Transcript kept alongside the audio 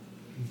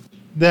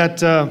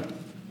that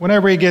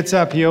whenever he gets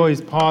up, he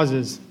always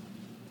pauses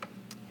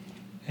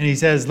and he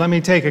says, "Let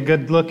me take a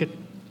good look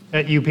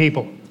at you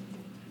people."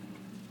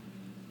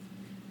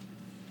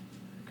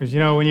 Because,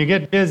 when you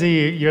get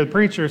busy, you're the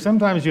preacher,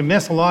 sometimes you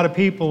miss a lot of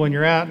people when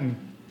you're out, and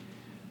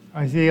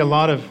I see a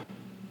lot of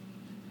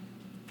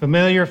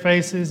familiar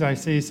faces. I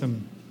see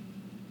some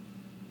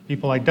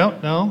people I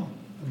don't know,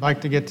 I'd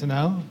like to get to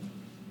know.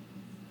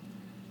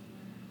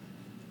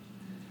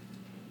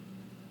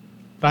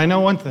 But I know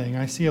one thing,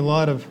 I see a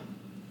lot of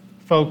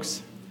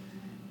folks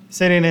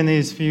sitting in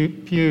these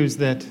pews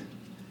that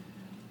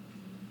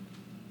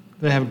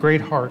they have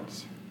great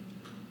hearts.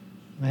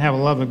 They have a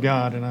love of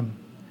God, and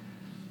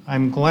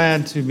I'm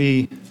glad to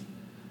be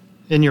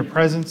in your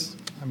presence.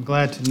 I'm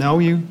glad to know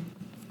you.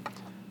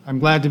 I'm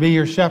glad to be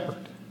your shepherd.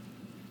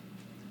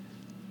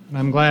 And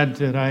I'm glad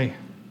that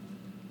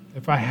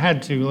if I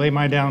had to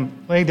lay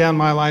down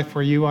my life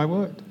for you, I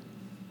would.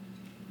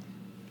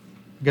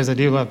 Because I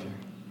do love you.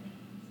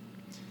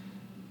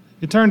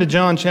 If you turn to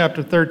John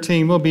chapter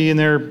 13, we'll be in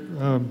there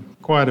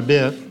quite a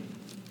bit.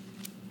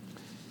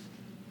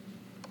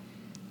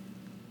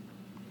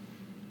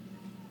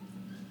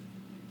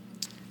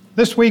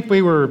 This week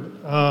we were,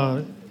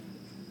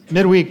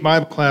 midweek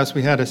Bible class,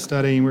 we had a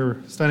study, and we were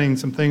studying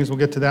some things. We'll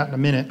get to that in a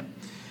minute.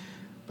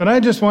 But I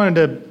just wanted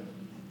to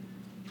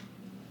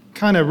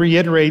kind of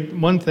reiterate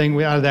one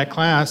thing out of that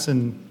class,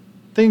 and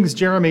things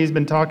Jeremy's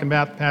been talking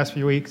about the past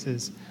few weeks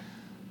is,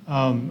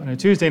 in a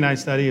Tuesday night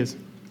study, is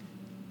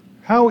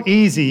how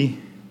easy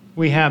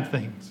we have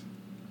things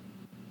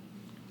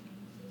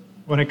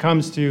when it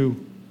comes to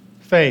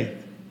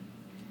faith,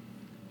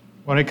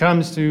 when it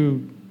comes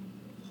to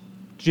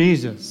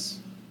Jesus,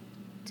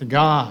 to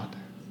God,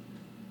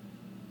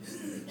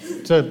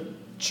 to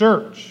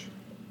church.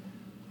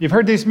 You've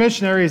heard these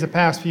missionaries the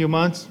past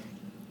month,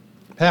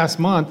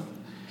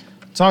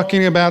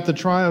 talking about the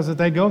trials that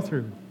they go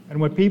through and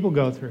what people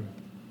go through.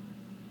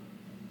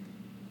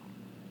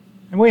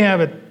 And we have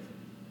it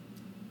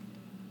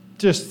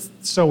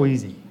just so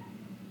easy.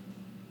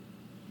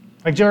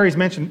 Like Jeremy's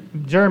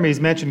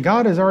mentioned,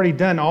 God has already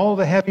done all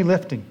the heavy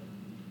lifting.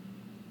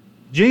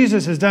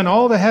 Jesus has done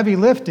all the heavy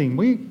lifting.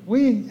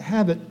 We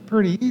have it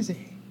pretty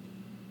easy.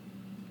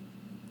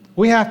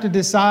 We have to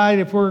decide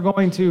if we're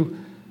going to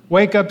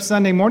wake up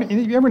Sunday morning.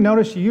 Have you ever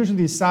noticed you usually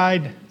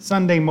decide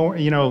Saturday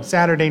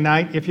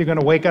night if you're going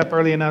to wake up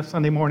early enough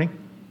Sunday morning?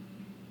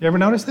 You ever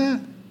notice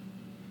that?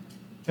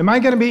 Am I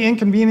going to be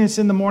inconvenienced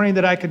in the morning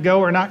that I could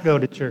go or not go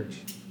to church?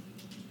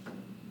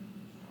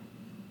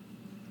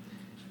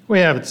 We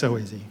have it so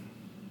easy.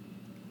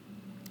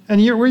 And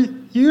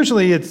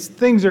usually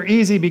things are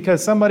easy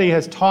because somebody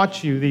has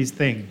taught you these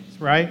things,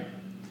 right?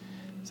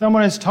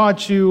 Someone has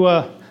taught you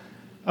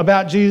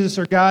about Jesus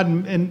or God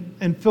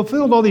and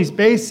fulfilled all these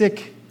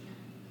basic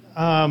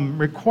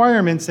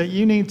requirements that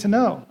you need to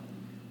know.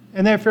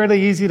 And they're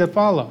fairly easy to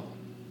follow.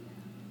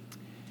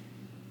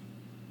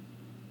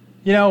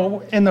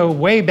 In the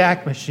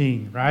Wayback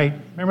Machine, right?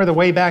 Remember the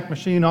Wayback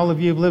Machine? All of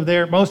you have lived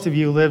there. Most of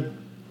you lived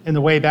in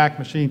the Wayback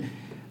Machine.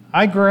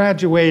 I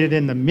graduated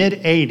in the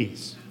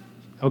mid-'80s,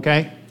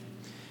 okay?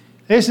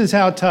 This is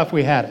how tough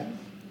we had it.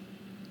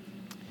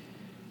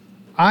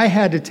 I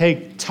had to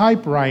take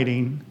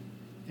typewriting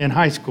in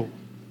high school.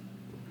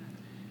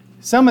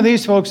 Some of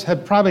these folks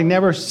have probably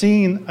never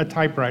seen a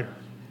typewriter,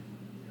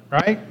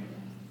 right?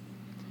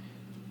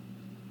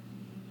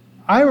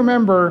 I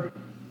remember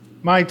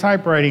my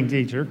typewriting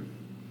teacher,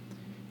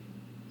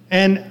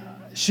 and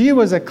she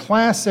was a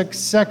classic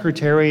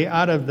secretary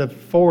out of the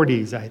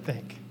 40s, I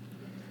think.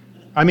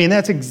 I mean,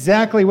 that's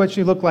exactly what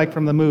she looked like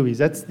from the movies.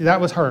 That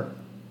was her.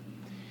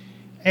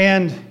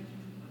 And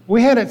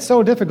we had it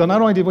so difficult.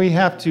 Not only did we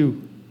have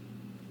to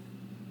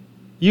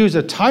use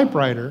a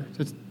typewriter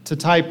to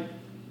type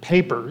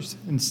papers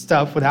and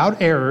stuff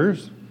without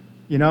errors,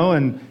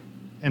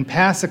 and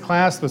pass the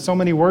class with so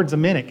many words a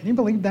minute. Can you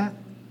believe that?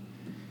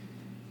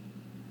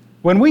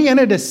 When we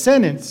ended a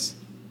sentence,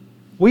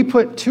 we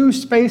put 2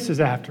 spaces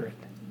after it,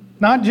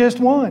 not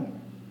just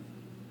one.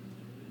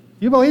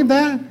 You believe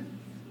that?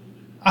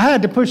 I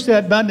had to push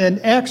that button an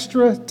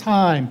extra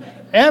time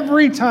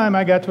every time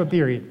I got to a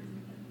period.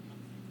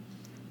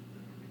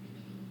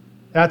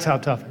 That's how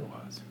tough it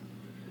was.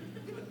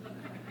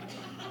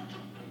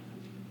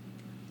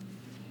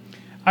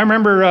 I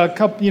remember a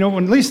couple,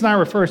 when Lisa and I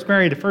were first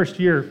married the first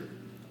year,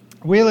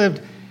 we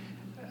lived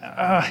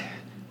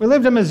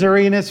in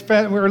Missouri, and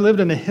we lived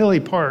in a hilly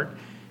part.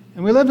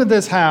 And we lived in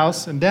this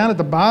house, and down at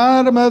the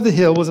bottom of the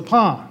hill was a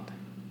pond.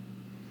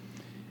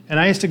 And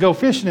I used to go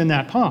fishing in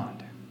that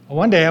pond. Well,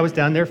 one day I was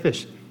down there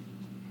fishing.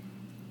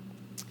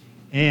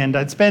 And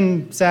I'd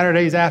spend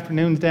Saturdays,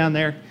 afternoons down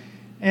there.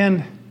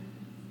 And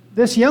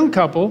this young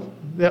couple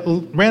that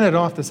rented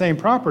off the same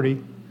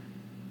property,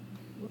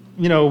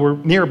 were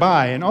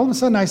nearby. And all of a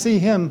sudden I see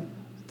him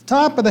at the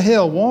top of the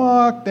hill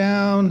walk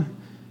down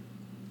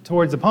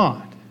towards the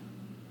pond.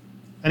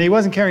 And he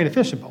wasn't carrying a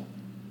fishing pole.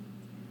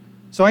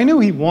 So I knew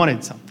he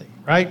wanted something,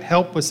 right?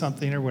 Help with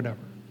something or whatever.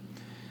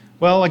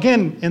 Well,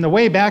 again, in the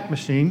Wayback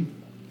Machine,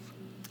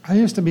 I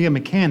used to be a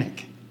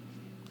mechanic,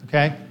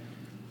 okay?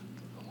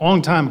 a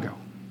long time ago.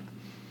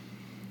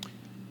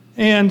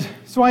 And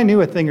so I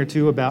knew a thing or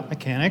two about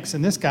mechanics,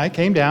 and this guy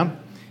came down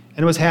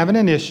and was having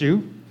an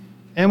issue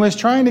and was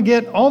trying to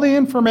get all the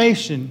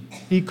information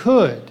he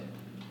could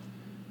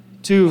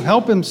to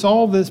help him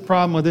solve this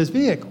problem with his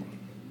vehicle.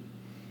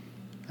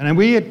 And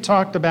we had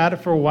talked about it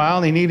for a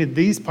while. He needed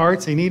these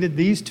parts, he needed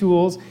these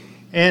tools,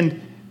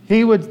 and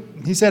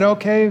he said,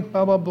 okay,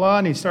 blah, blah, blah,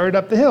 and he started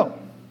up the hill.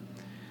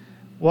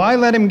 Well, I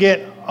let him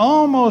get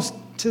almost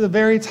to the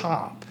very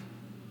top,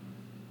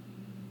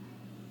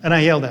 and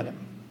I yelled at him.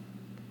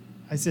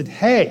 I said,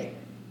 hey,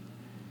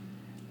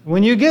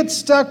 when you get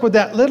stuck with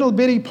that little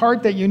bitty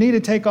part that you need to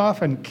take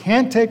off and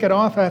can't take it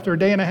off after a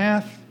day and a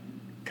half,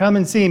 come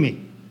and see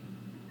me.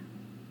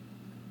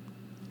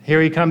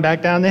 Here he come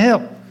back down the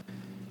hill.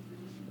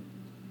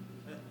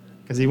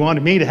 Because he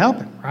wanted me to help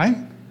him, right?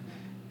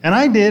 And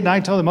I did, and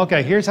I told him,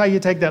 okay, here's how you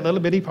take that little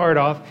bitty part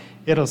off.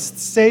 It'll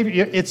save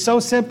you. It's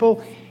so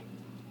simple,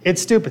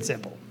 it's stupid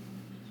simple.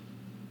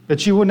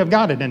 But you wouldn't have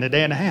got it in a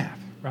day and a half,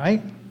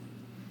 right?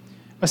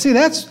 But see,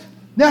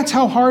 that's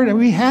how hard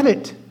we had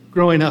it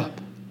growing up.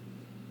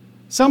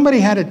 Somebody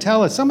had to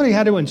tell us. Somebody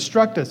had to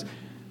instruct us.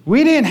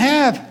 We didn't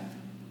have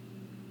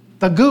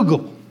the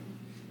Google,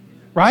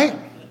 right?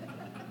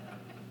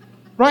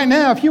 Right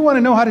now, if you want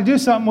to know how to do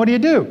something, what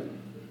do?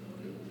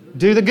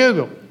 Do the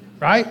Google,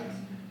 right?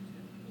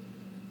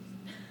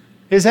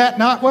 Is that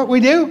not what we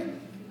do?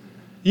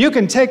 You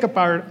can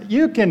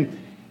you can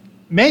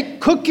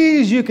make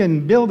cookies, you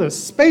can build a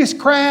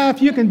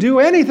spacecraft, you can do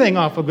anything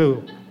off of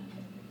Google.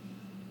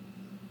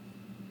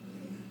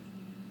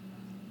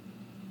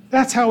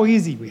 That's how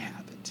easy we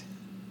have it.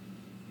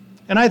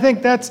 And I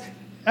think that's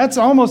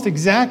almost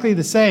exactly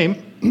the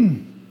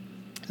same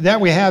that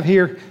we have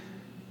here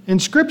in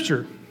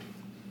Scripture.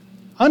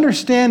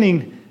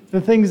 Understanding the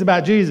things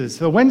about Jesus.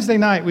 So Wednesday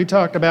night we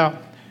talked about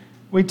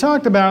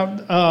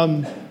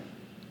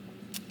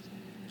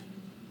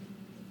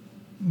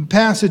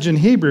passage in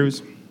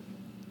Hebrews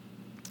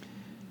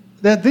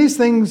that these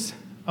things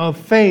of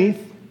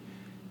faith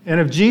and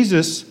of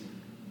Jesus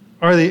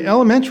are the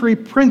elementary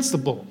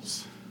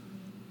principles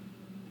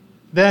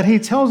that he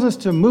tells us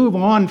to move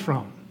on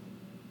from.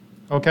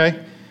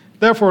 Okay?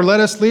 Therefore, let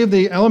us leave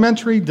the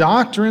elementary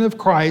doctrine of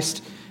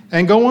Christ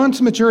and go on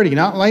to maturity,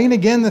 not laying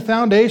again the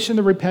foundation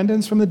of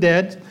repentance from the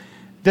dead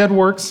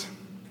works,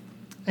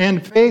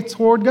 and faith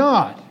toward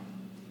God.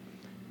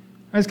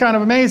 It's kind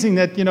of amazing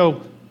that,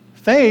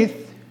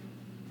 faith,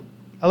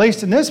 at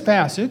least in this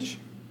passage,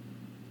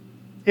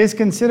 is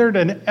considered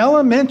an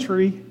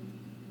elementary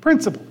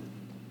principle.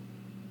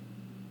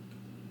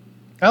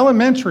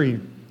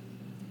 Elementary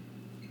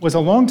was a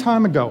long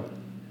time ago.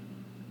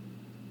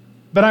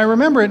 But I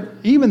remember it,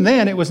 even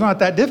then, it was not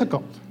that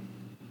difficult.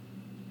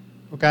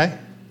 Okay?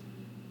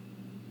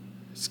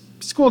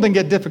 School didn't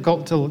get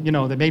difficult until,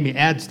 they made me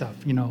add stuff.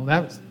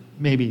 That was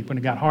maybe when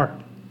it got hard.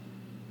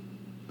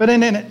 But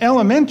in an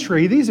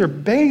elementary, these are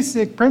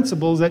basic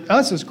principles that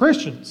us as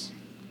Christians,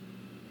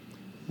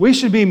 we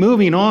should be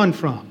moving on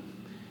from.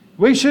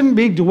 We shouldn't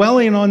be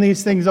dwelling on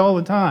these things all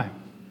the time.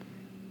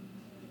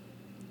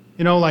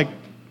 Like,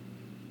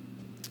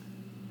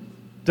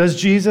 does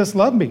Jesus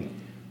love me?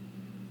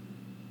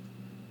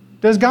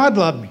 Does God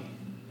love me?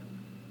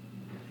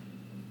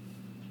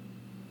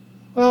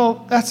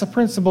 Well, that's a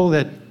principle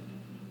that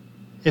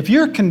if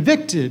you're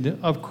convicted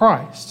of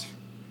Christ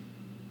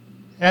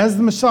as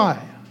the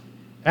Messiah,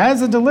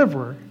 as a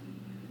deliverer,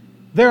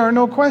 there are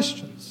no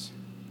questions.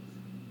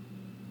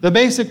 The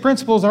basic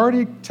principles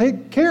already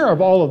take care of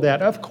all of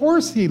that. Of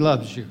course he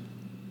loves you.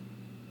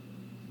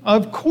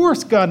 Of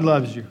course God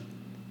loves you.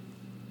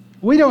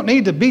 We don't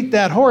need to beat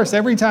that horse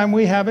every time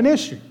we have an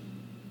issue.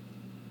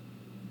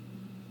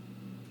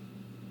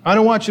 I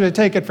don't want you to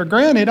take it for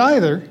granted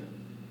either.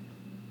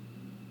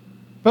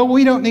 But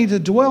we don't need to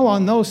dwell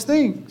on those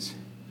things.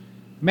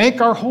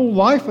 Make our whole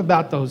life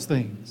about those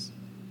things.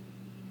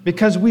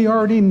 Because we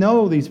already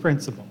know these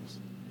principles.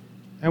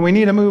 And we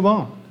need to move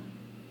on.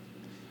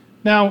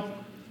 Now,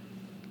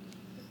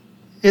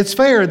 it's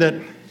fair that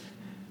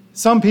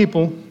some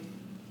people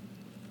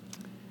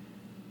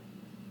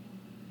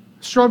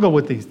struggle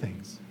with these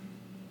things.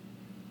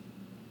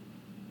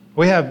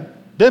 We have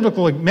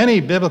many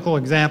biblical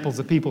examples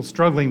of people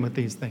struggling with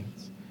these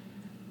things.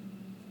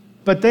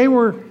 But they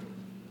were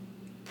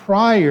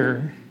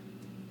prior,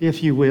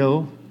 if you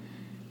will,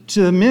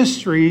 to the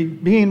mystery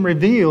being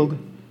revealed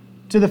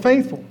to the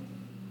faithful.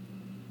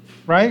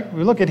 Right?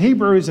 We look at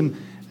Hebrews and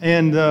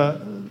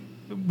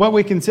what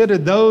we consider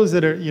those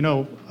that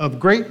are, of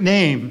great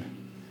name,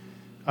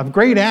 of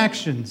great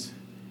actions,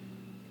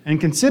 and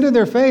consider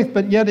their faith,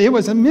 but yet it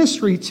was a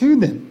mystery to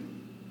them.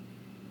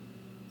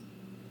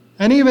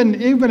 And even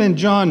in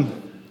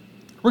John,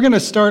 we're going to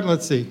start,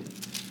 let's see.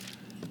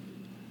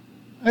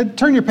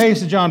 Turn your page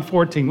to John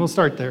 14. We'll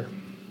start there.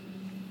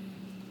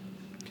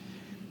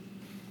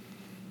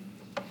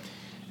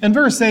 In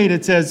verse 8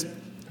 it says,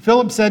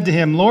 Philip said to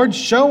him, Lord,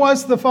 show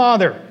us the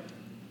Father,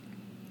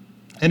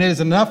 and it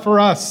is enough for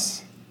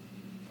us.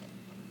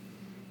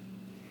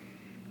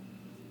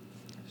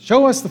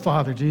 Show us the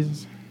Father,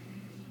 Jesus.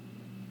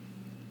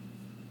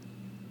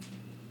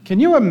 Can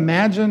you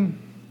imagine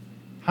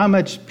how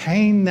much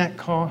pain that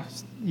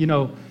cost,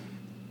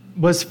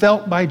 was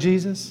felt by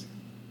Jesus?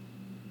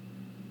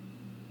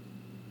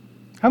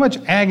 How much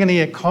agony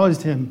it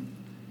caused him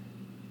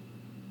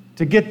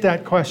to get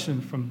that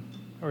question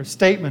or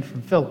statement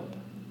from Philip?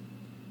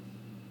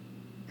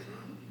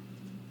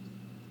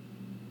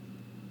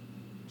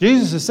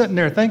 Jesus is sitting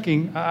there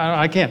thinking,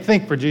 I can't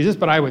think for Jesus,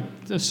 but I would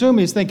assume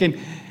he's thinking,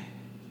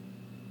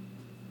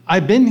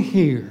 I've been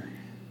here.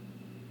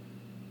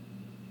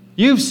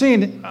 You've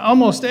seen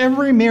almost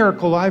every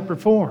miracle I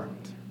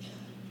performed,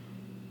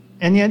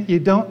 and yet you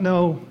don't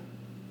know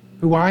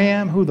who I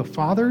am, who the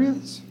Father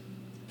is?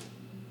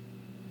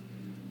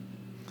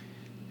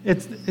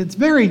 It's a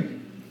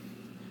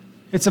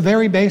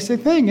very basic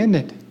thing, isn't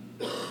it?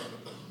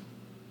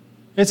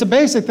 It's a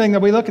basic thing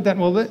that we look at that,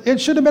 well, it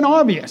should have been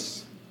obvious.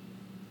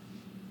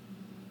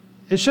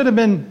 It should have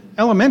been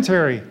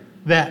elementary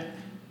that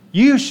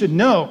you should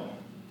know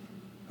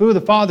who the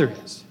Father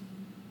is.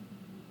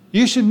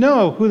 You should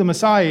know who the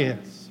Messiah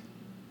is.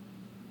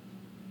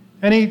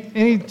 And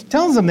he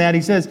tells them that.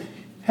 He says,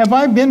 have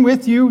I been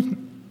with you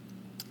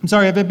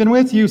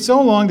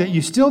so long that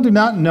you still do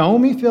not know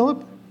me,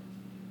 Philip?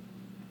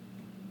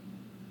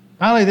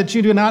 Not only that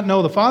you do not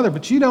know the Father,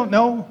 but you don't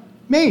know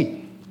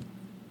me.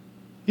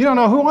 You don't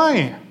know who I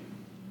am.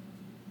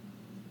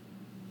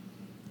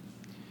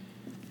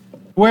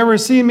 Whoever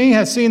has seen me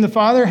has seen the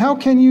Father. How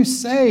can you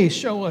say,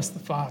 show us the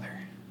Father?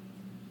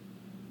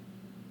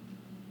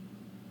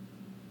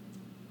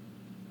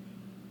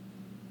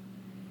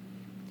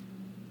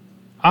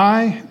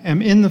 I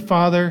am in the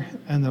Father,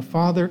 and the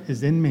Father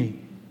is in me.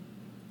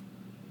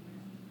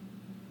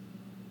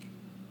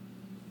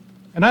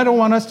 And I don't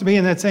want us to be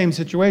in that same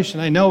situation.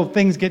 I know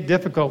things get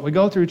difficult. We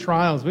go through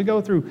trials. We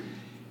go through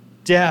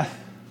death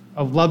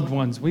of loved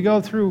ones. We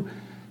go through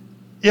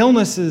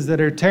illnesses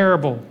that are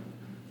terrible.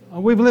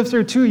 We've lived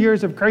through 2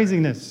 years of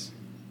craziness.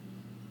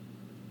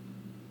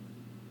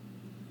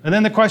 And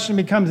then the question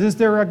becomes, is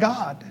there a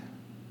God?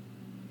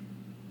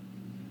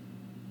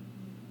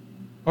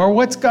 Or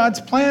what's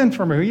God's plan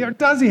for me? Or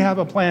does he have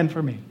a plan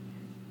for me?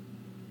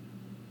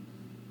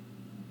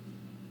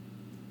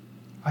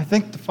 I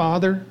think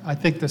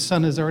the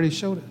Son has already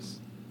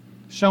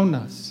shown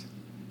us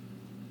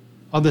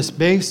of this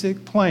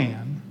basic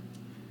plan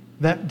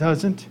that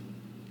doesn't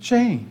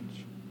change.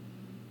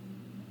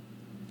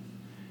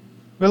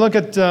 We look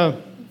at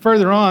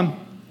further on,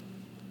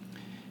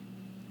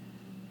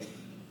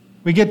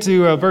 we get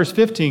to verse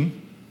 15.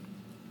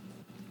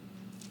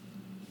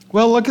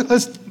 Well,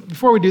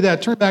 before we do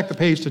that, turn back the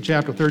page to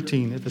chapter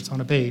 13, if it's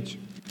on a page.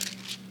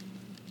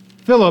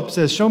 Philip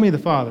says, show me the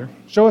Father.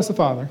 Show us the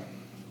Father.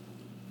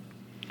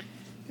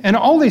 And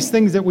all these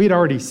things that we'd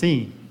already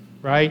seen,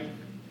 right?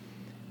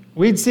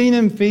 We'd seen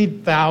him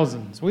feed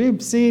thousands.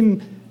 We've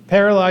seen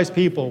paralyzed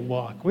people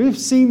walk. We've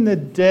seen the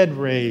dead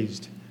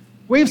raised.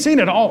 We've seen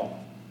it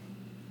all,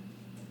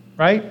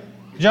 right?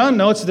 John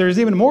notes there's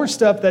even more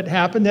stuff that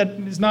happened that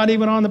is not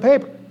even on the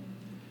paper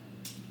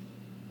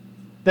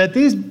that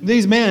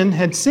these men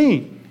had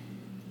seen.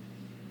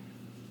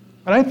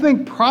 But I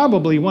think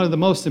probably one of the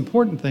most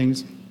important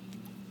things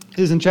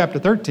is in chapter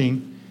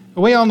 13.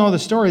 We all know the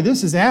story.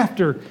 This is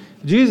after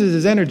Jesus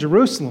has entered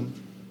Jerusalem.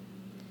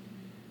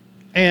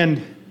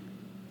 And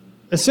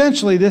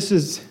essentially this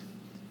is,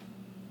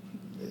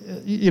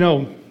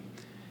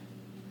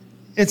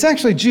 it's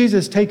actually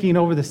Jesus taking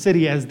over the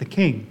city as the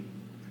king.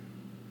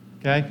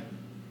 Okay?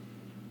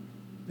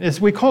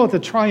 We call it the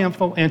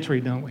triumphal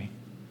entry, don't we?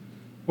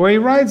 Where he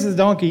rides his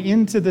donkey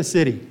into the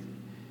city.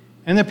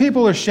 And the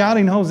people are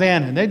shouting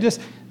Hosanna.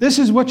 This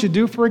is what you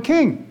do for a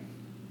king.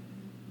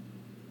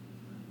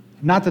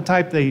 Not the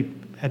type they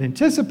had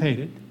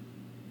anticipated.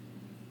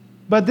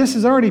 But this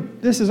is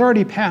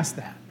already past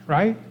that,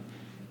 right?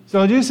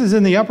 So Jesus is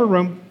in the upper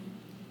room,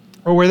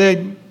 or where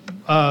they'd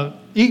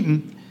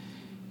eaten.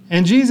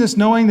 And Jesus,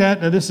 knowing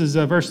that, this is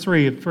verse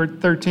 3 of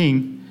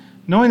 13,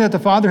 knowing that the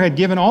Father had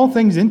given all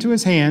things into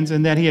his hands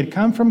and that he had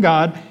come from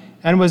God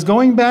and was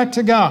going back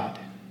to God.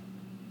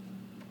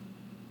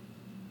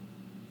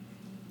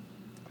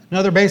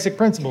 Another basic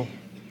principle.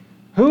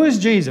 Who is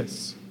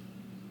Jesus?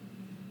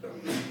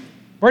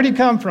 Where did he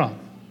come from?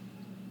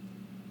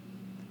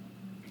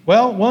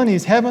 Well, one,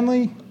 he's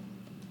heavenly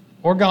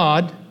or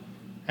God,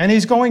 and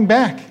he's going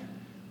back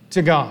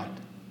to God.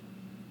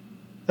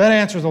 That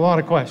answers a lot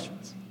of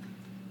questions.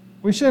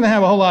 We shouldn't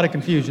have a whole lot of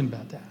confusion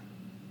about that.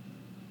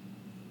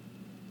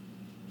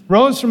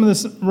 Rose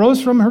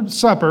from her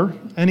supper,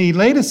 and he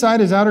laid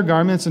aside his outer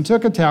garments and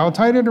took a towel,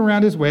 tied it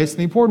around his waist,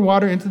 and he poured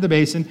water into the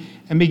basin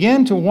and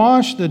began to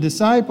wash the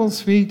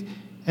disciples' feet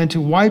and to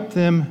wipe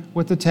them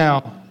with the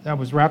towel that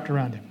was wrapped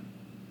around him.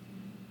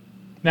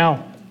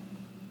 Now,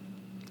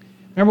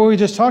 remember what we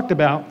just talked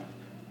about?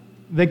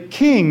 The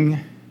king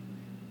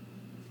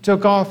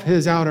took off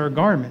his outer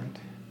garment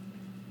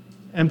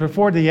and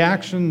performed the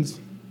actions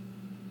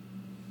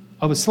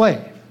of a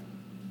slave.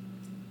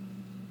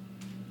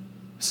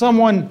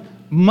 Someone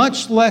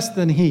much less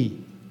than he.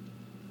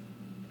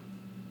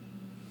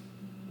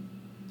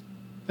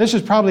 This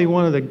is probably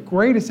one of the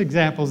greatest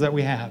examples that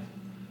we have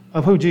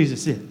of who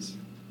Jesus is.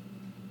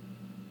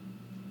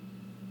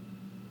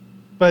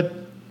 But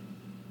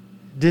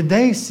did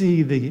they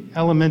see the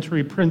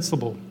elementary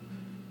principle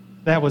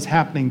that was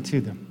happening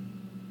to them?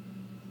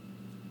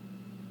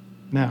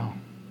 No.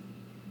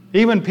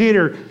 Even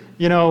Peter,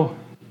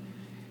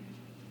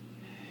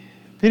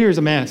 Peter's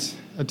a mess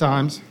at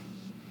times.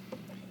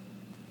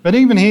 But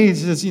even he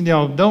says,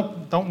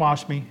 don't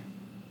wash me.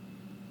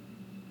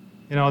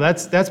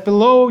 That's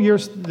below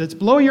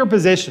your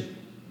position,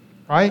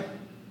 right?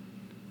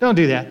 Don't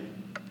do that.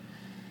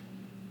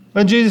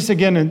 But Jesus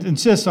again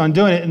insists on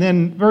doing it. And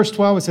then verse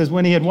 12, it says,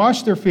 when he had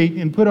washed their feet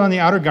and put on the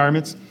outer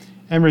garments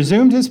and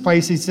resumed his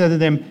place, he said to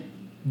them,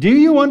 do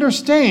you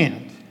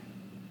understand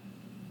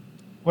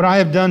what I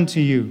have done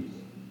to you?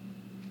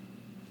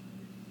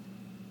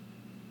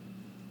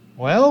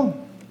 Well,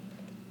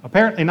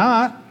 apparently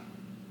not,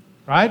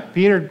 right?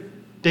 Peter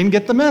didn't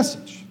get the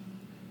message.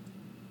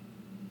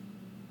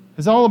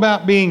 It's all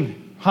about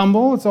being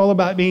humble. It's all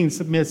about being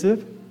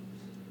submissive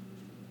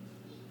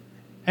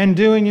and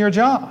doing your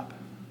job.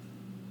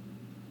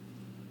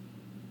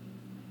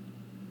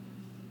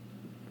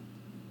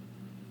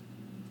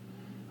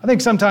 I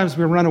think sometimes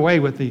we either run away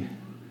with the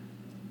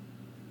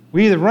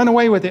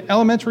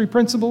elementary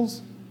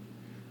principles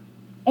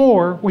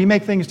or we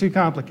make things too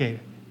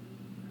complicated.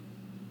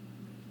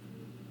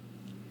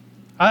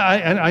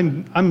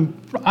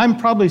 I'm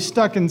probably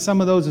stuck in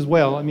some of those as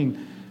well. I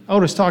mean,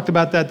 Otis talked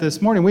about that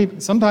this morning. We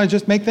sometimes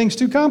just make things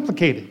too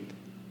complicated.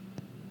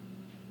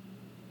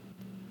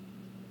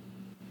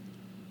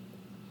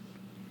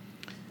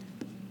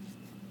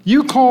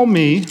 You call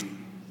me,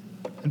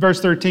 in verse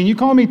 13, you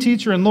call me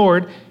teacher and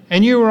Lord,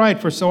 and you are right,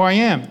 for so I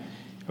am.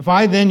 If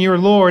I then, your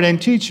Lord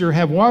and teacher,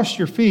 have washed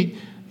your feet,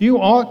 you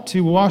ought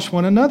to wash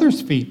one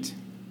another's feet.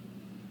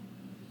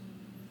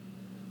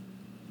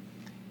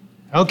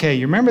 Okay,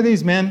 you remember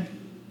these men?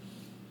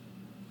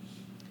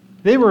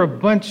 They were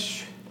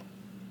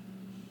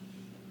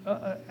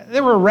they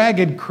were a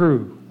ragged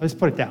crew. Let's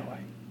put it that way,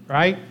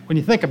 right? When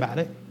you think about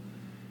it.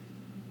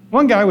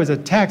 One guy was a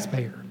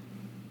taxpayer,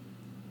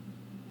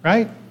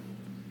 right?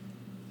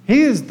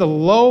 He is the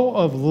low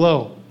of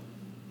low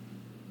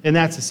in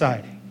that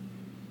society.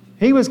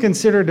 He was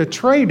considered a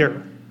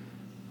traitor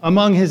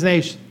among his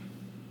nation.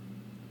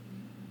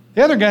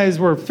 The other guys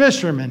were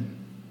fishermen,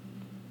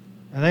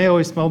 and they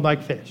always smelled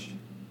like fish.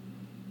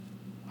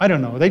 I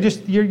don't know.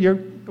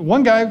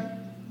 One guy,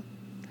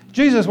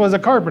 Jesus was a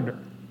carpenter.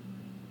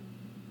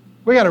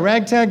 We got a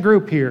ragtag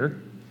group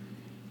here,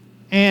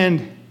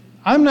 and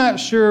I'm not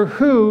sure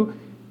who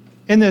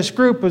in this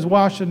group was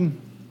washing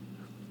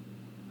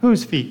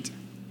whose feet.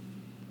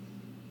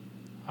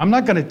 I'm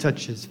not going to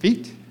touch his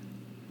feet.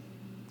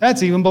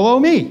 That's even below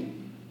me.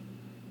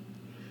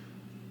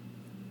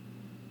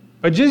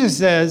 But Jesus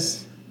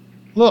says,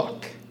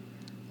 look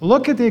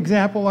at the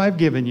example I've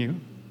given you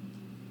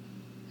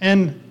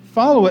and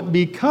follow it,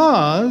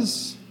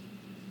 because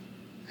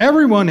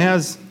everyone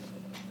has,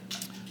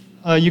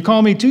 you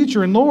call me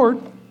teacher and Lord,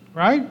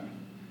 right?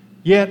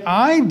 Yet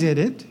I did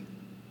it.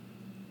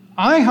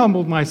 I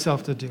humbled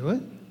myself to do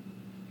it.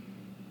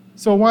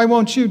 So why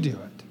won't you do it?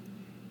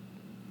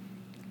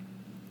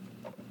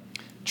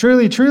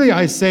 Truly, truly,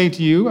 I say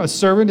to you, a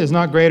servant is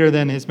not greater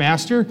than his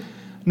master,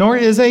 nor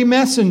is a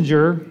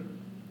messenger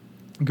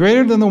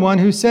greater than the one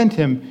who sent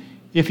him.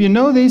 If you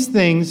know these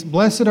things,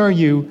 blessed are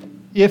you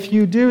if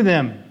you do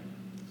them.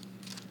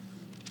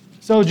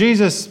 So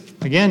Jesus,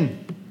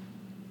 again,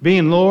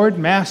 being Lord,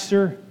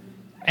 Master,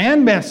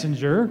 and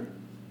Messenger,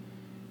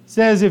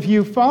 says if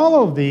you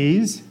follow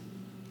these,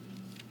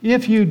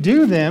 if you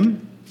do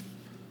them,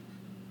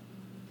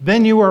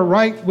 then you are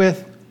right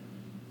with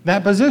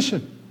that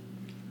position.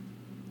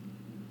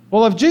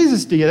 Well, if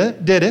Jesus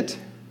did it,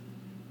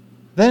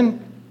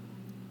 then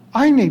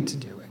I need to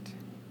do it.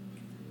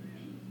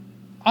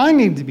 I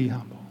need to be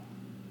humble.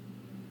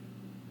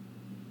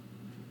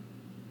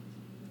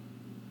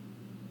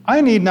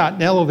 I need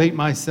not elevate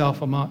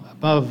myself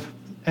above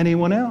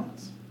anyone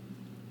else.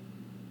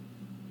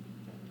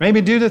 Maybe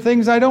do the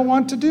things I don't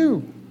want to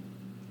do.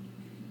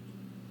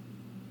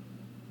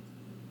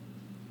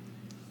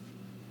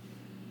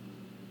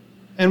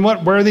 And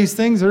what were these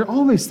things? There are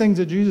all these things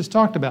that Jesus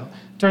talked about.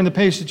 Turn the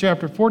page to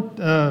chapter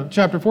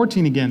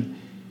 14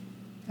 again.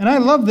 And I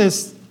love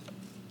this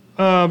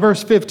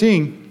verse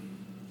 15.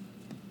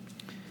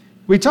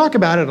 We talk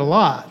about it a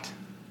lot.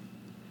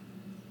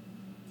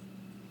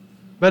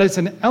 But it's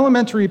an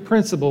elementary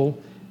principle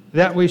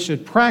that we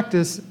should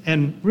practice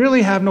and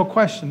really have no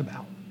question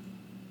about.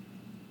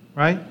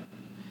 Right?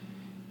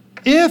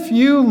 If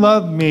you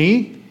love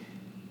me,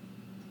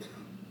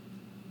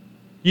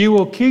 you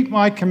will keep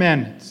my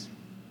commandments.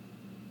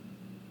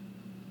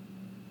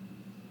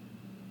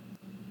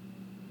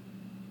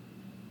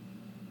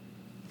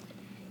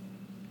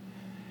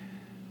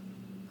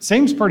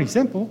 Seems pretty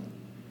simple.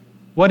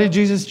 What did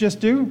Jesus just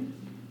do?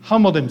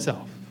 Humbled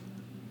himself.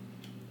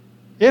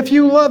 If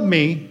you love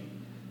me,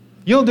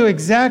 you'll do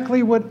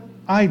exactly what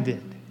I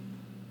did.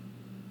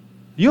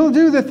 You'll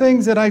do the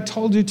things that I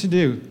told you to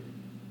do.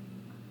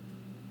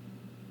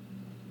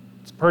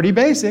 pretty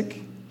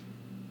basic.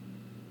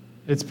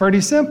 It's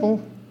pretty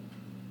simple.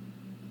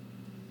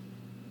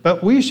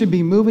 But we should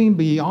be moving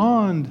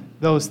beyond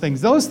those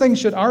things. Those things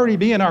should already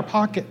be in our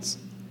pockets.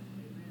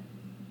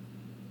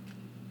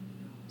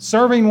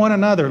 Serving one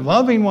another,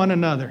 loving one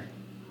another.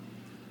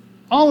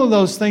 All of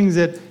those things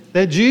that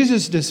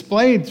Jesus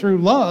displayed through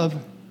love,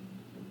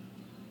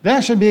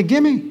 that should be a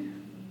gimme.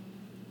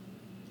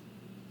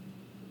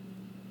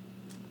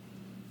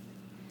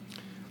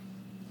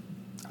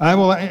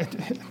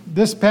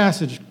 This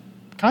passage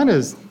kind of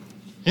is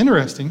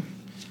interesting.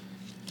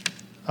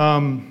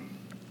 And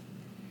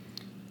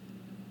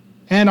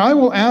I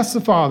will ask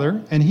the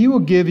Father, and he will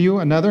give you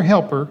another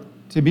helper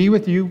to be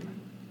with you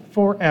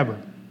forever.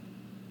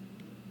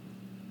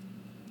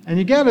 And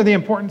you gather the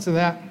importance of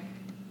that?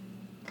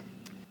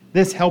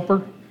 This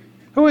helper.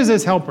 Who is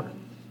this helper?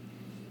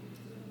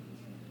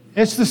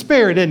 It's the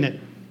Spirit, isn't it?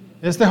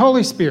 It's the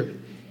Holy Spirit.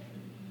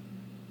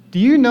 Do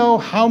you know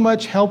how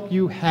much help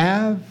you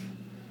have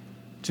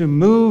to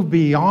move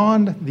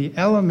beyond the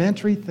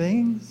elementary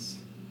things?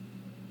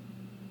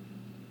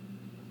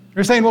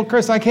 You're saying, well,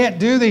 Chris, I can't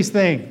do these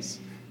things.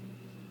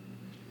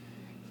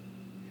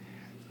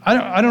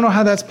 I don't know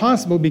how that's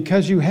possible,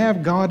 because you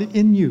have God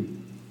in you.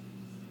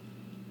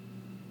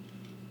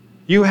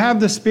 You have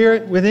the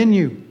Spirit within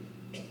you.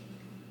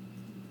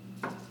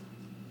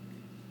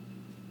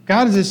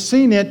 God has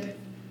seen it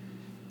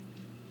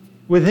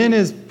within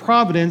His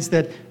providence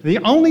that the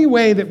only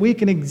way that we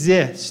can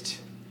exist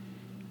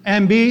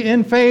and be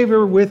in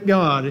favor with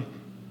God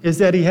is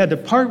that He had to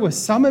part with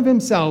some of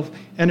Himself,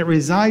 and it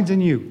resides in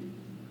you.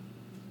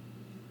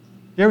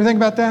 You ever think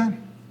about that?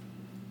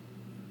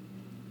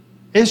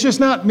 It's just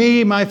not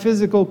me, my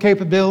physical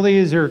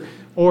capabilities,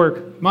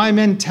 or my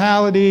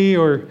mentality,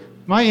 or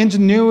my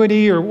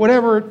ingenuity, or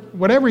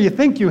whatever you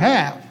think you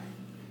have. It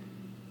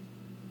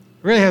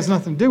really has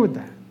nothing to do with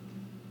that.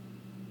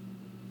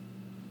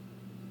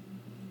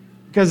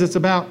 Because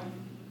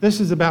this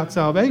is about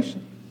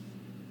salvation.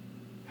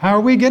 How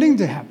are we getting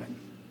to heaven?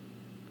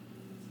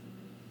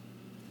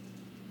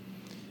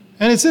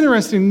 And it's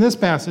interesting in this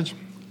passage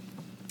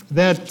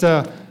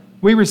that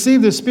we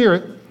receive the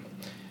Spirit,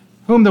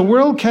 whom the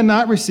world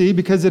cannot receive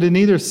because it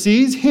neither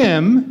sees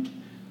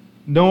Him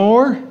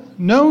nor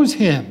knows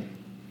Him.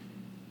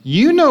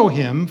 You know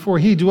Him, for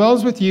He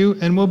dwells with you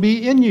and will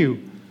be in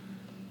you.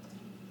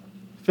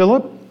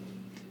 Philip,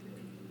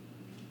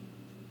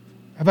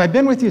 have I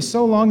been with you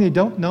so long you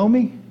don't know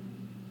me?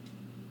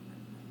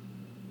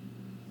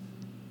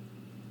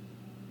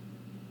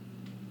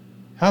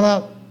 How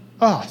about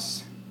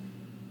us?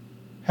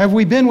 Have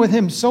we been with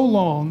Him so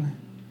long,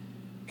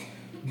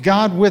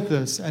 God with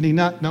us, and He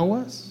not know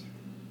us?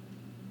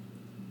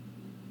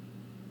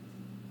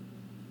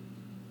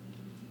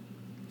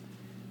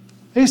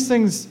 These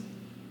things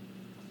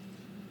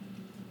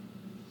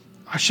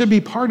should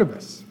be part of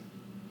us.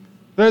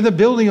 They're the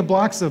building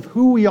blocks of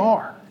who we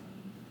are.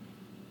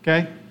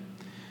 Okay?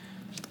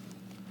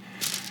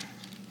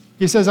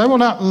 He says, I will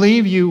not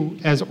leave you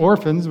as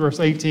orphans, verse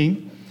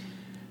 18.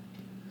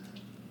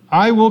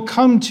 I will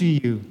come to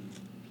you.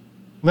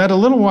 Let a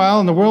little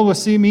while, and the world will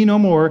see me no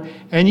more,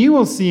 and you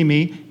will see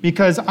me,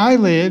 because I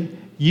live,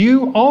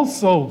 you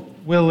also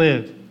will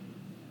live.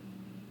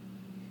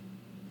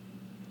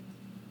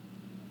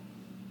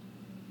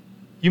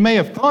 You may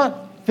have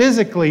thought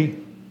physically,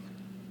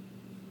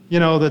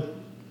 that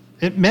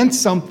it meant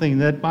something,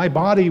 that my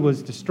body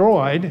was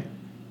destroyed,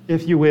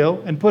 if you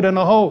will, and put in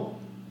a hole.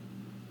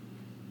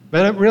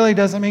 But it really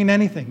doesn't mean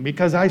anything,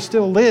 because I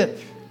still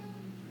live.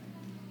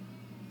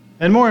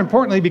 And more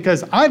importantly,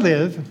 because I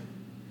live,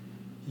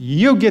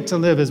 you get to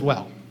live as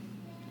well.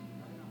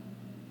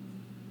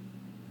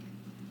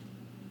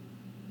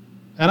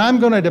 And I'm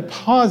going to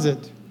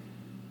deposit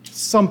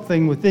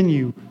something within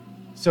you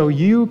so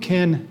you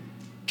can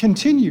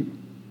continue.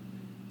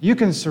 You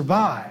can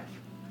survive.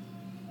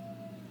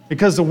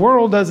 Because the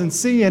world doesn't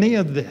see any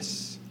of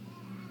this.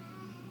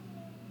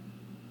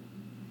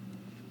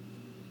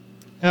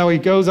 Now he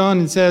goes on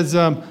and says,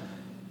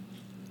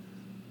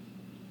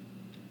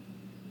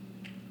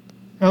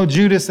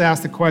 Judas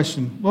asked the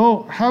question.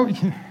 Well, how...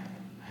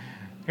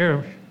 Here,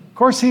 of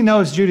course he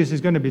knows Judas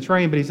is going to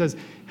betray him, but he says,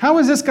 how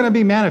is this going to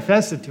be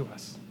manifested to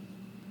us?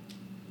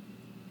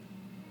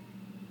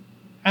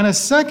 And a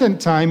second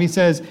time he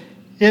says,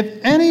 if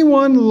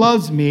anyone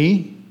loves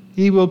me,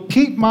 he will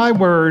keep my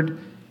word,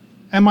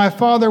 and my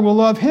Father will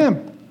love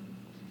him.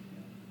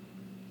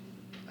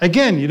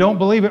 Again, you don't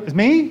believe it was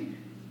me?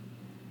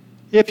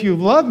 If you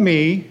love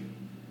me,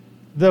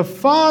 the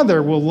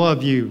Father will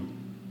love you.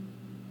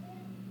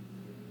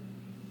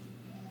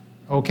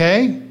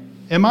 Okay?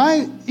 Am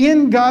I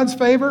in God's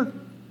favor?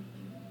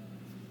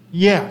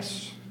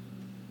 Yes.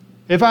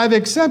 If I've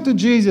accepted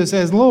Jesus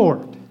as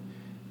Lord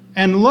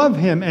and love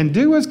Him and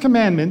do His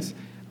commandments,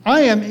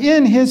 I am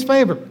in His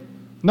favor,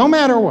 no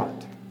matter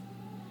what.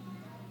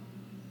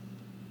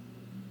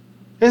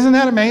 Isn't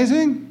that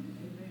amazing?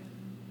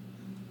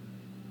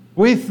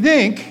 We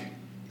think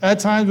at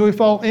times we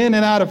fall in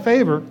and out of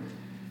favor.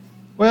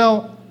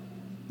 Well,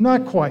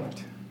 not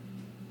quite.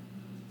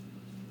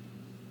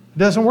 It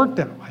doesn't work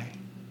that way.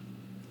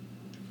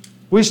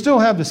 We still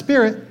have the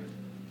Spirit.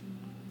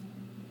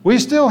 We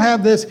still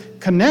have this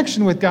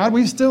connection with God.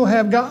 We still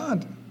have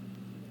God,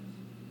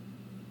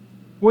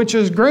 which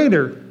is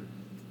greater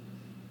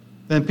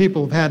than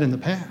people have had in the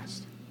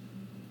past.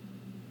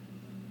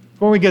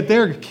 Before we get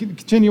there,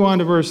 continue on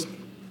to verse,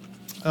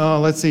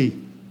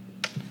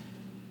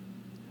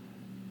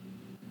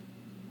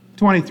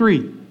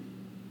 23.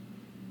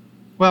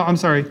 Well, I'm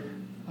sorry.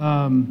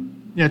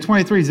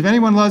 23. If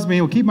anyone loves me,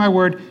 he will keep my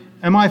word,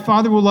 and my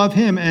Father will love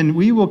him, and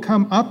we will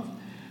come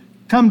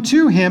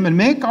to him and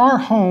make our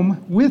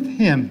home with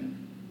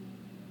him.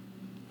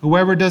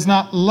 Whoever does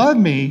not love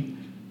me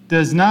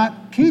does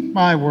not keep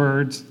my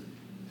words,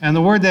 and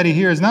the word that he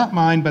hears is not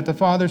mine, but the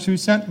Father's who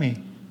sent me.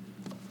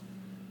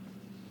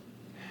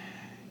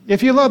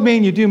 If you love me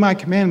and you do my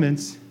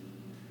commandments,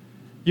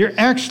 you're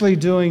actually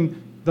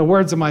doing the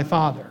words of my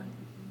Father.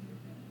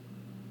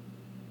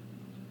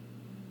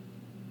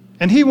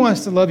 And he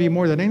wants to love you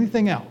more than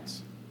anything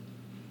else.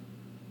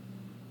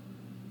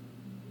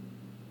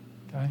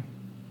 Okay?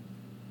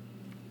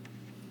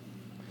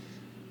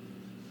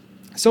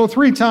 So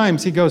 3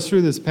 times he goes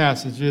through this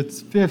passage.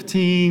 It's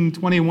 15,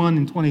 21,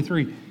 and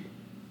 23.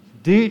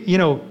 Do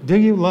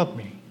you love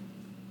me?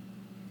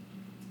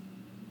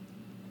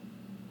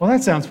 Well,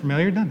 that sounds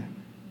familiar, doesn't it?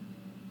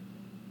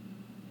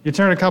 You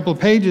turn a couple of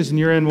pages and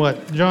you're in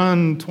what?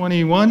 John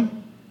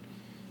 21,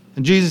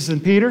 and Jesus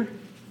and Peter.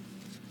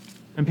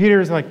 And Peter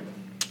is like,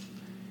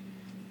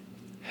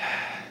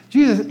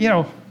 Jesus,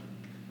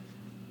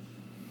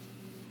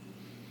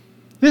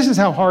 this is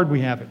how hard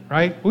we have it,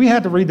 right? We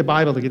had to read the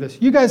Bible to get this.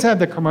 You guys have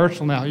the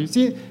commercial now. Have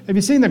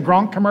you seen the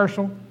Gronk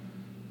commercial?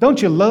 Don't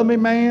you love me,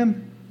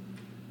 man?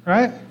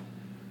 Right?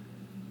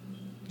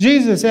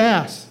 Jesus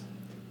asked,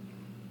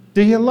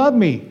 do you love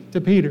me?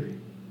 To Peter.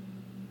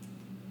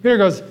 Peter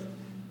goes,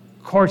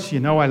 of course you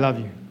know I love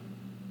you.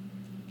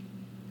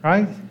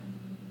 Right?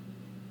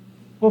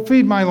 Well,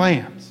 feed my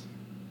lambs.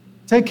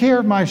 Take care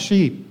of my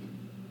sheep.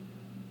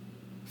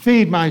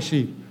 Feed my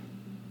sheep.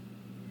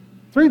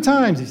 3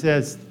 times he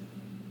says,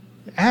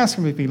 ask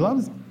him if he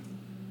loves them.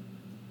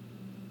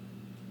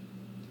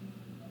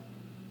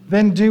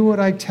 Then do what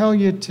I tell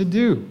you to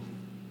do.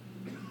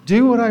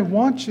 Do what I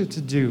want you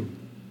to do.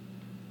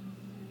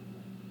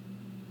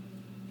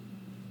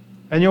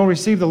 And you'll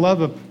receive the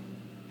love of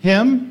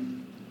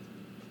him,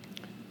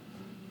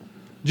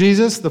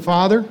 Jesus, the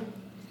Father,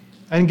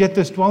 and get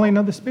this dwelling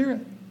of the Spirit.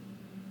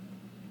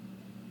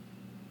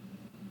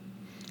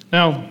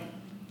 Now,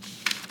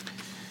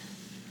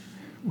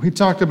 we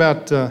talked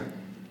about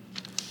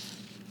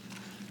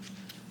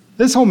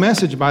this whole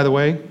message, by the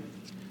way,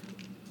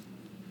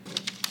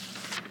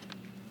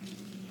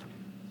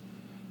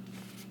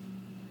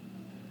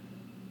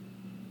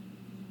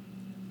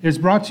 is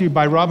brought to you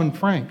by Robin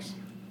Franks.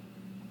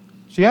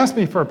 She asked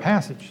me for a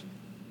passage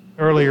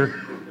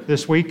earlier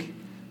this week,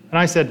 and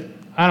I said,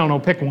 I don't know,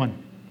 pick one.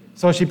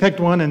 So she picked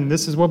one, and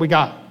this is what we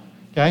got,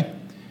 okay?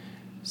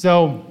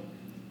 So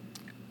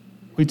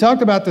we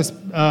talked about this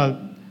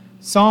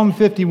Psalm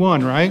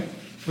 51, right?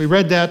 We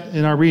read that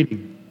in our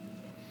reading.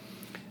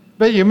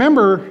 But you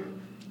remember,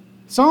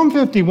 Psalm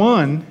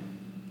 51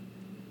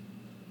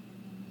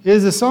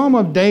 is a psalm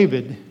of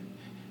David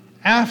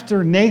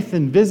after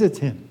Nathan visits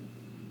him,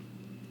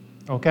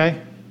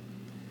 okay?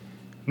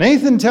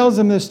 Nathan tells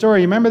him this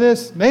story. You remember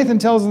this? Nathan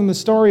tells him the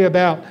story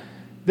about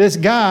this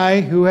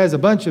guy who has a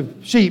bunch of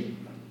sheep.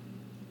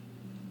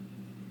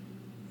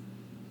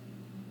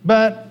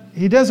 But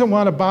he doesn't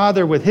want to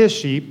bother with his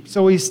sheep,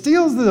 so he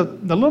steals the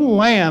little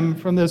lamb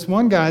from this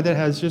one guy that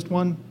has just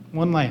one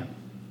lamb.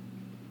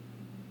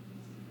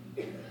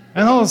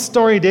 And the whole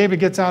story,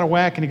 David gets out of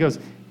whack and he goes,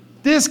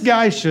 this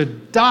guy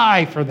should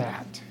die for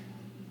that.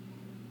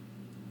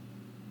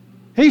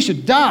 He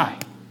should die.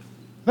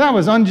 That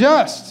was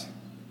unjust.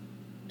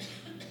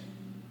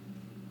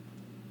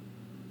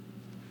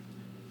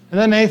 And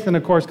then Nathan,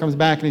 of course, comes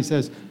back and he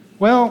says,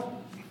 well,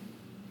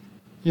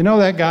 you know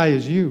that guy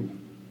is you.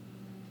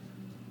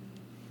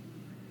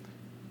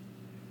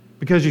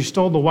 Because you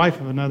stole the wife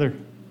of another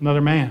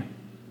man.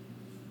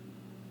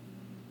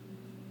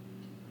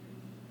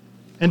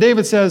 And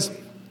David said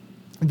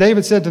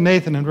to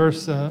Nathan in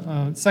verse 2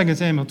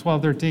 Samuel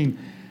 12:13,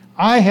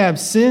 I have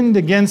sinned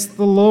against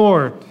the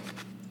Lord.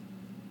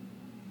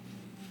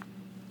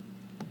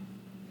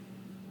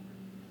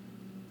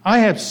 I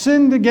have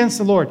sinned against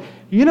the Lord.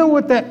 You know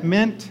what that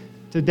meant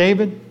to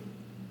David?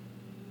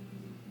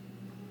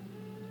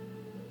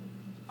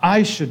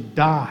 I should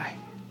die.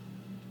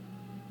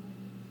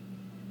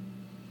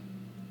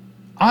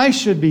 I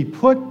should be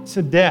put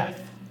to death.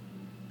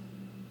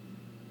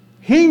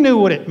 He knew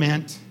what it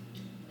meant.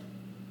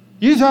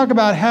 You talk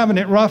about having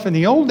it rough in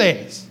the old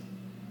days.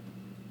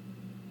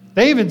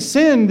 David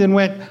sinned and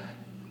went,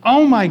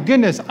 oh my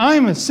goodness,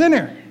 I'm a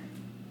sinner.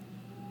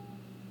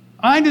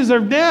 I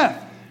deserve death.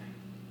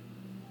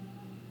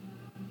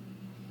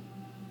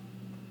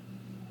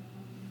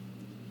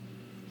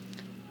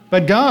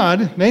 But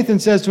God, Nathan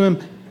says to him,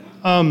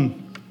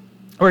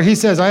 he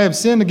says, I have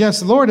sinned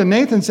against the Lord. And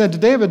Nathan said to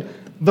David,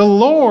 The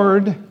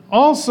Lord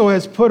also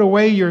has put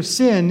away your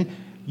sin.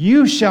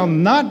 You shall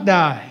not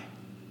die.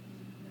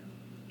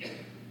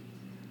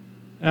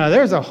 Now,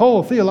 there's a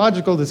whole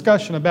theological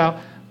discussion about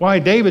why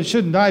David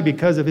shouldn't die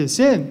because of his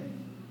sin.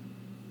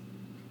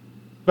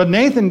 But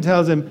Nathan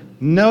tells him,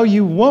 no,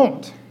 you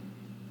won't.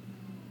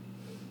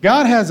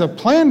 God has a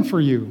plan for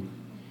you.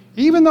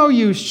 Even though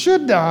you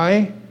should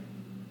die,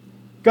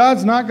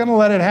 God's not going to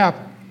let it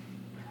happen.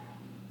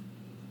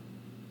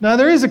 Now,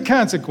 there is a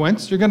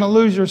consequence. You're going to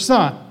lose your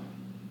son,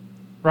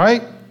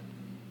 right?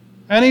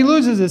 And he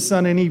loses his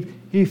son, and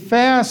he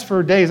fasts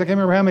for days. I can't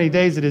remember how many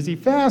days it is. He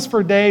fasts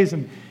for days,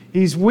 and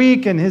he's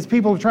weak, and his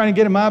people are trying to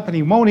get him up, and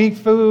he won't eat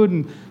food,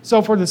 and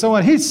so forth and so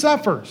on. He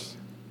suffers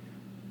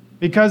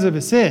because of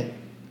his sin.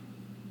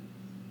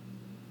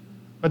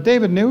 But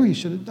David knew he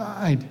should have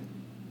died.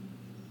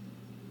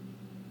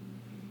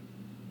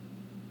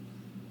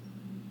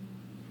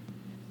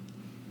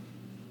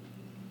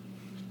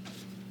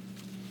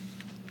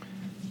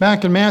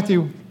 Back in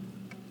Matthew,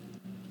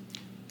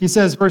 he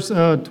says, verse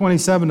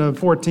 27 of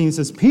 14,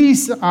 says,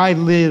 peace I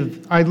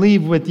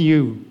leave with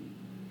you.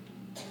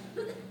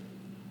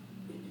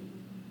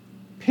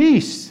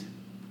 Peace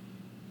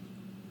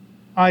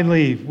I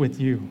leave with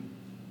you.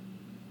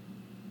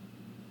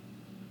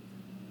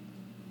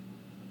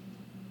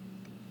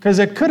 Because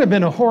it could have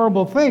been a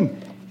horrible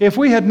thing. If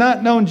we had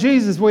not known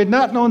Jesus, we had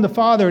not known the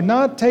Father,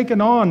 not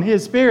taken on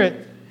His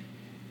Spirit,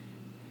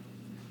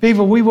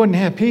 people, we wouldn't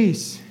have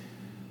peace.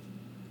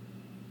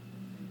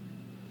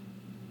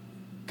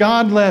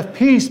 God left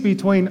peace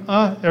between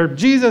us, or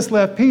Jesus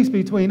left peace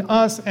between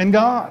us and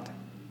God.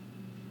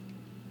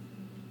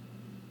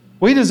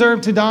 We deserve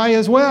to die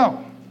as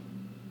well.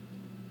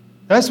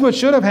 That's what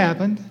should have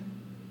happened.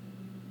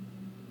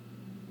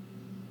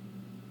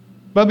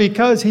 But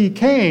because He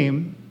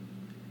came,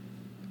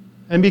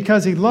 and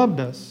because He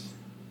loved us,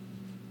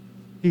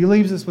 He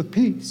leaves us with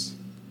peace.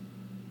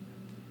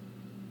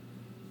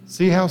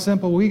 See how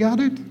simple we got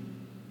it?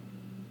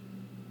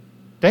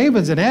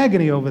 David's in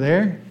agony over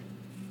there.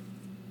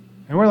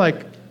 And we're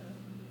like,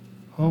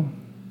 oh,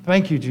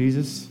 thank you,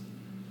 Jesus,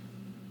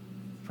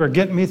 for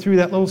getting me through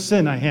that little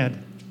sin I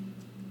had.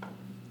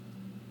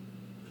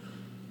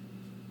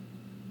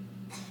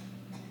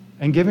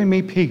 And giving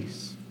me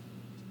peace.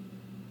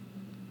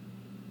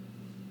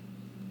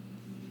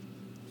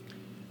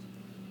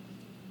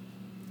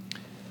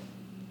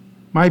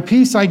 My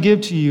peace I give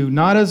to you,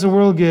 not as the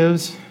world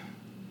gives,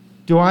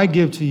 do I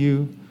give to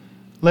you.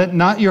 Let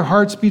not your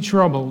hearts be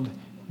troubled,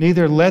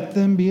 neither let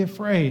them be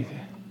afraid.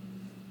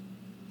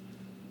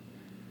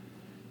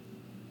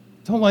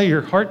 Don't let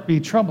your heart be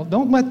troubled.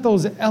 Don't let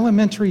those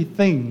elementary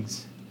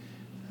things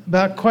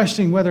about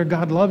questioning whether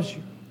God loves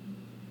you,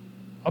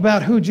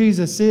 about who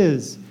Jesus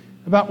is,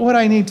 about what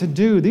I need to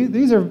do.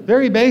 These are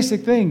very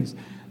basic things.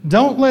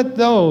 Don't let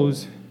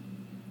those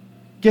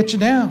get you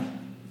down.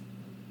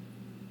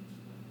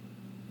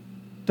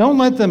 Don't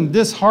let them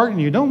dishearten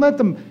you. Don't let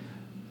them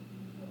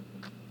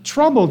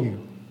trouble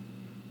you.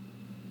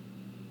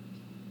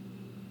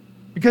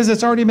 Because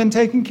it's already been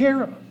taken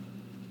care of.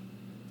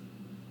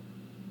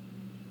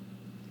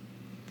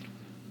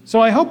 So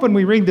I hope when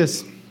we read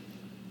this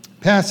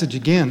passage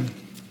again,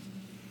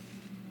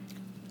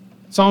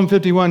 Psalm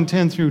 51,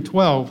 10 through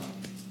 12,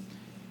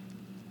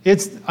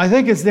 I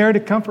think it's there to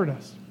comfort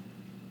us.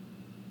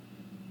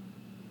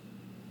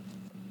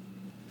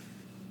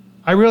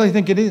 I really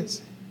think it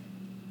is.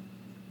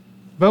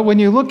 But when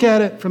you look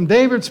at it from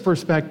David's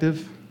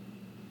perspective,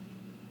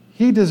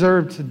 he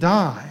deserved to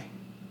die.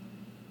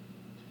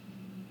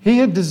 He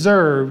had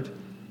deserved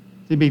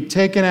to be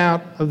taken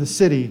out of the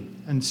city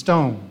and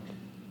stoned.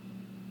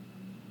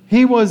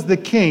 He was the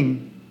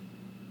king.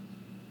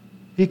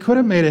 He could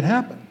have made it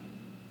happen.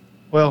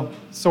 Well,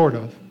 sort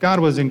of. God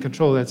was in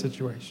control of that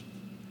situation.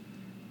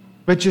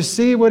 But you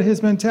see what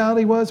his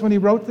mentality was when he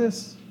wrote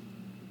this?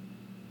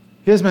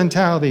 His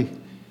mentality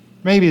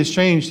maybe has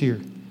changed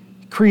here.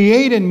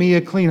 Create in me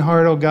a clean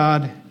heart, O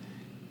God,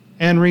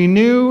 and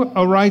renew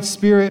a right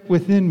spirit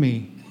within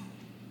me.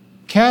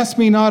 Cast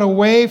me not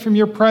away from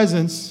your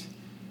presence,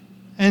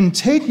 and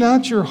take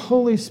not your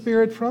Holy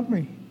Spirit from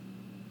me.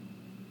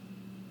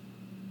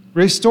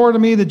 Restore to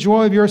me the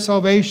joy of your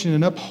salvation,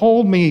 and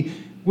uphold me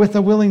with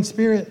a willing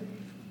spirit.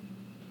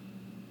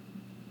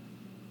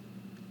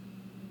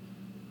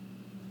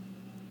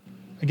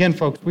 Again,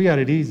 folks, we got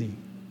it easy.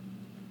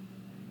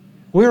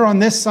 We're on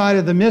this side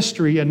of the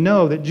mystery and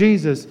know that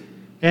Jesus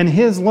and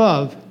His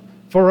love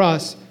for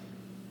us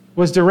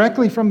was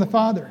directly from the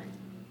Father.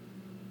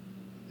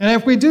 And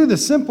if we do the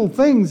simple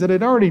things that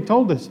it already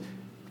told us,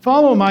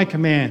 follow my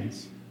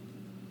commands.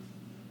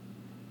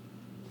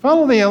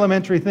 Follow the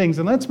elementary things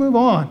and let's move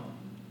on.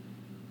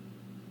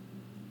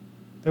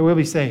 That we'll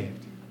be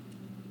saved.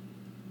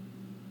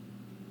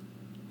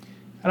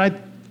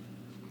 And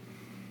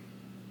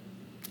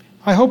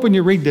I hope when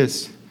you read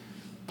this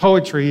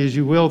poetry, as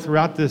you will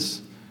throughout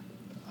this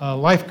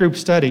life group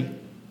study,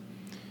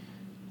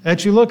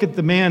 that you look at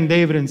the man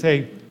David and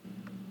say,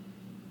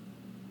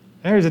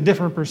 there's a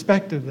different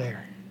perspective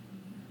there.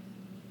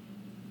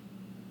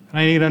 And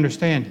I need to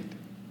understand it.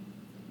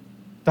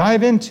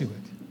 Dive into it.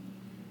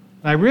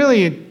 And I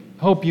really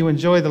hope you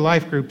enjoy the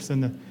life groups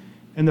and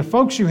the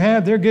folks you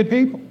have, they're good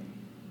people.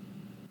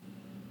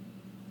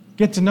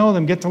 Get to know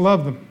them, get to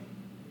love them.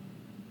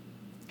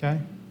 Okay?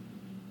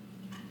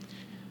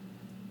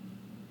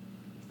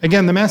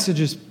 Again, the message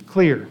is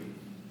clear.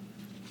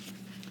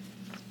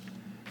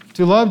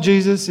 To love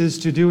Jesus is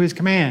to do his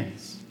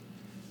commands.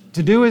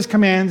 To do his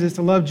commands is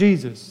to love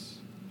Jesus.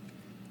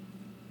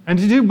 And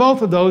to do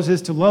both of those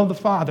is to love the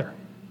Father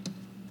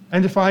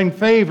and to find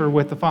favor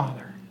with the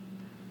Father.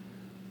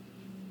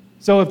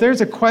 So if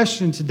there's a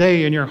question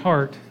today in your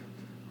heart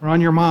or on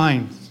your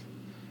minds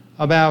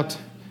about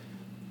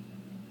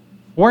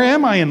where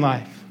am I in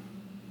life?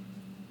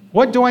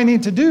 What do I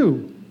need to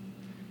do?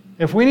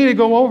 If we need to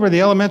go over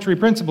the elementary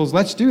principles,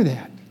 let's do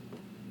that.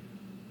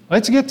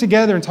 Let's get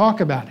together and talk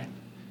about it.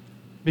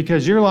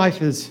 Because your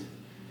life is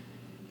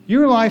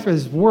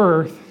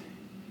worth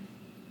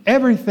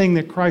everything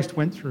that Christ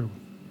went through.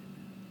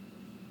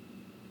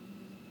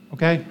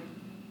 Okay?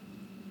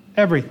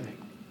 Everything.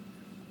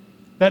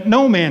 That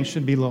no man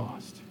should be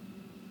lost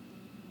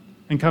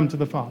and come to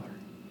the Father.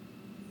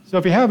 So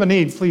if you have a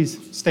need,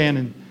 please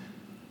stand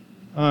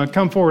and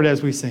come forward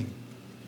as we sing.